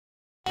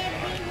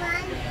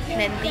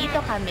Nandito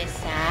kami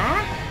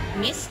sa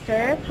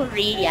Mr.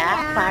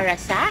 Korea para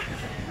sa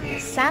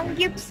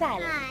Samgyupsal.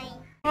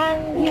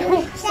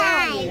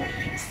 Samgyupsal.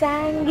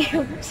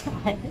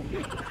 Samgyupsal.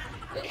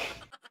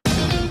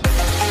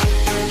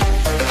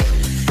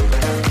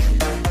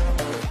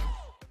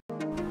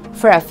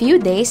 For a few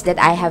days that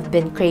I have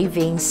been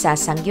craving sa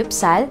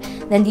Samgyupsal,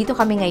 nandito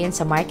kami ngayon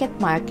sa Market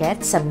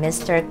sa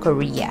Mr.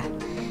 Korea.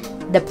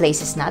 The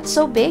place is not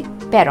so big,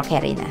 pero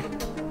carry na.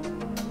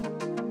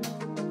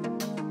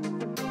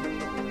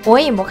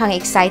 Uy, mukhang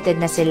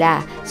excited na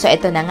sila. So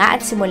ito na nga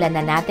at simulan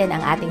na natin ang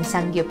ating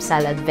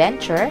Samgyupsal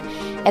adventure.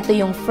 Ito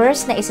yung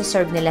first na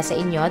isa-serve nila sa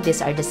inyo.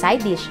 These are the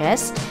side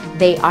dishes.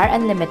 They are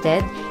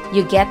unlimited.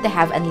 You get to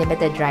have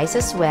unlimited rice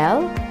as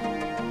well.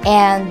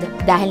 And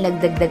dahil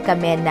nagdagdag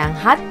kami ng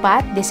hot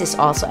pot, this is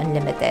also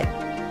unlimited.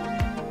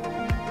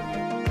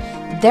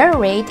 Their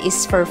rate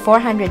is for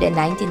 499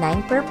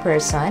 per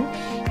person,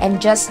 and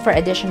just for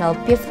additional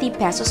 50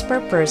 pesos per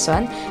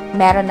person,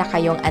 meron na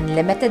kayong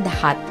unlimited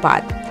hot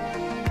pot.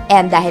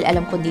 And dahil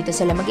alam ko dito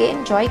sila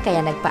mag-i-enjoy,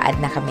 kaya nagpa-add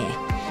na kami.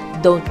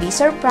 Don't be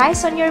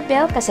surprised on your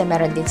bill kasi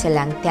meron din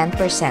silang 10%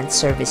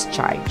 service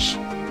charge.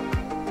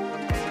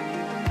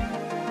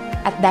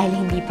 At dahil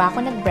hindi pa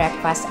ako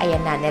nag-breakfast,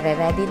 ayan na,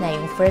 nire-ready na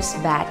yung first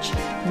batch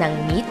ng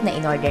meat na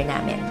in-order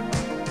namin.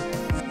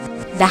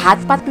 The hot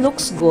pot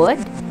looks good.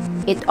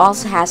 It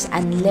also has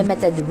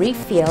unlimited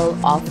refill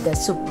of the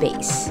soup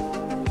base.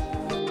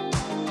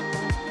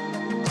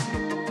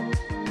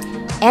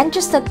 And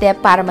just a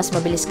tip para mas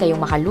mabilis kayong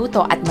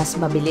makaluto at mas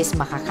mabilis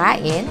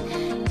makakain,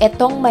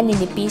 itong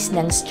maninipis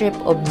ng strip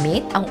of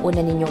meat ang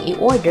una ninyong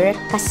i-order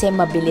kasi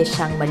mabilis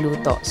siyang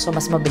maluto. So,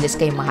 mas mabilis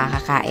kayong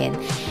makakakain.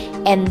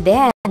 And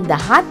then, the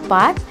hot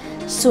pot,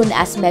 soon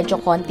as medyo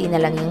konti na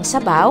lang yung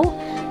sabaw,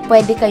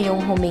 pwede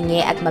kayong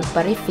humingi at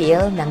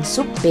magpa-refill ng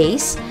soup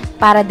base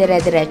para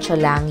dire-diretso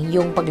lang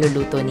yung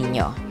pagluluto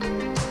ninyo.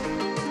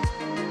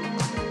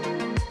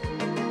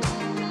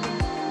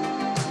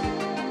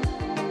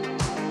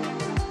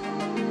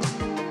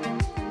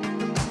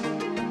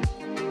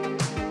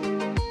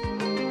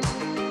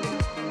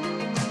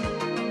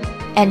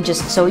 And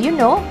just so you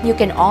know, you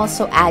can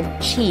also add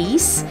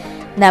cheese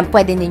na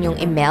pwede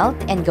ninyong i-melt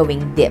and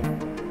gawing dip.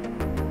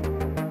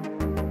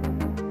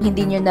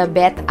 Hindi nyo na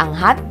bet ang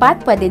hot pot,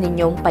 pwede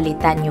ninyong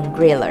palitan yung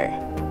griller.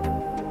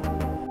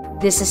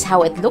 This is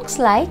how it looks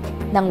like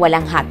nang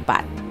walang hot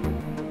pot.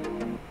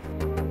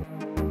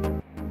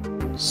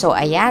 So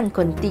ayan,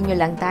 continue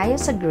lang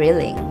tayo sa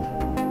grilling.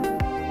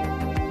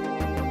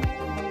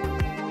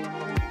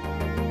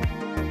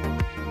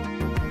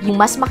 Yung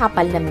mas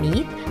makapal na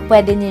meat,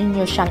 pwede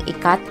ninyo siyang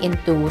i-cut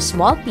into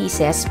small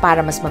pieces para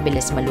mas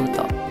mabilis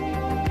maluto.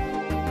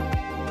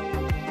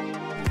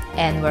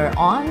 And we're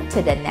on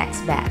to the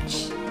next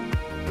batch.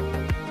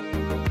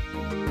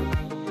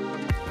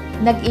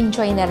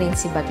 Nag-enjoy na rin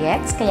si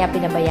Bagets, kaya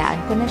pinabayaan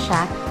ko na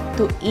siya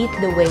to eat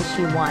the way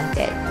she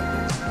wanted.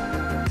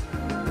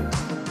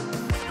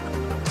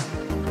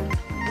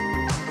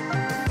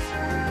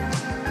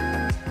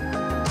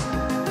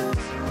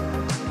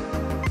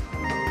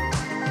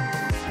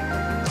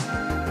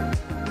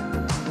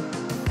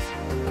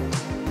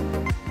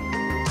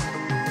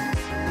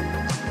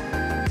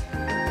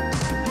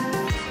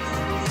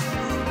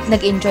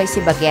 Nag-enjoy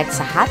si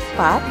Bagets sa hot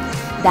pot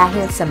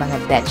dahil sa mga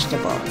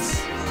vegetables.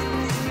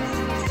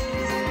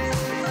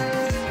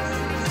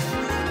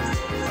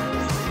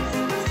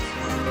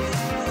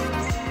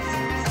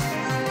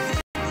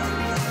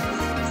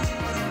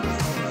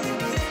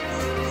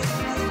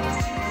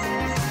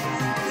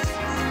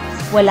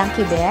 Walang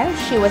kiber,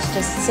 she was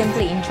just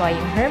simply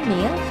enjoying her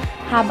meal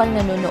habang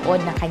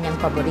nanonood ng kanyang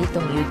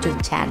paboritong YouTube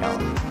channel.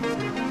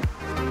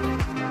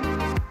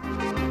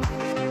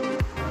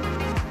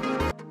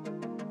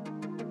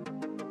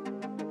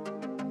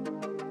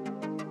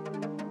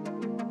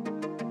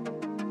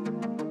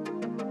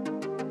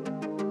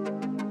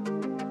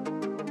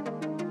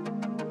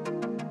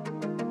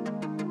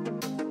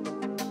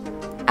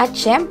 At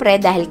syempre,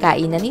 dahil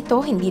kainan nito,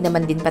 hindi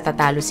naman din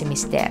patatalo si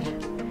Mister.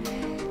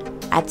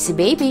 At si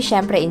Baby,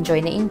 syempre,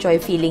 enjoy na enjoy.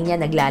 Feeling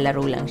niya naglalaro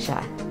lang siya.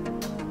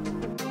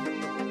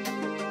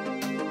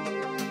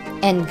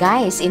 And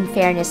guys, in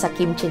fairness sa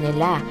kimchi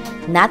nila,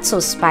 not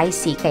so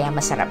spicy, kaya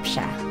masarap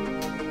siya.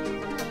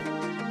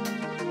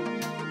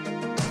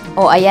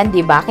 O ayan,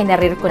 diba?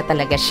 Kinarir ko na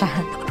talaga siya.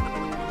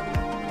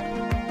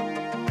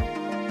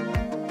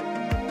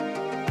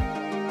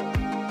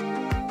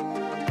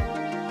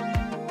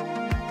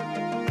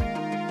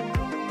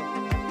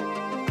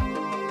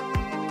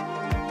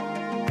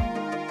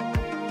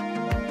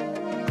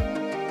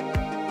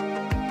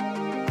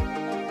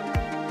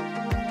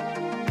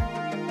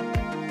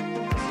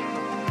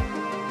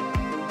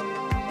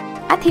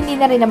 At hindi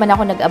na rin naman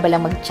ako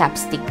nag-abalang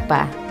mag-chopstick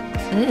pa.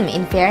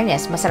 In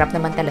fairness, masarap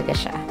naman talaga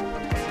siya.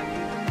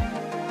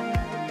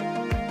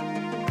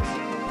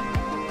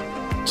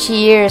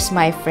 Cheers,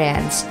 my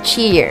friends.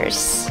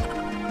 Cheers!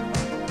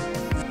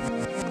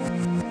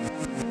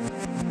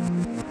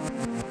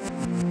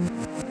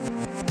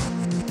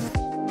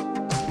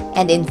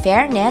 And in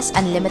fairness,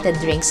 unlimited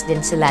drinks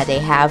din sila. They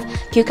have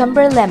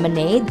cucumber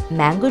lemonade,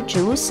 mango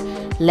juice,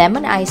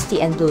 lemon iced tea,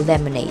 and blue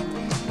lemonade.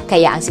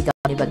 Kaya ang sigaw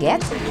ni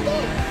Baguette,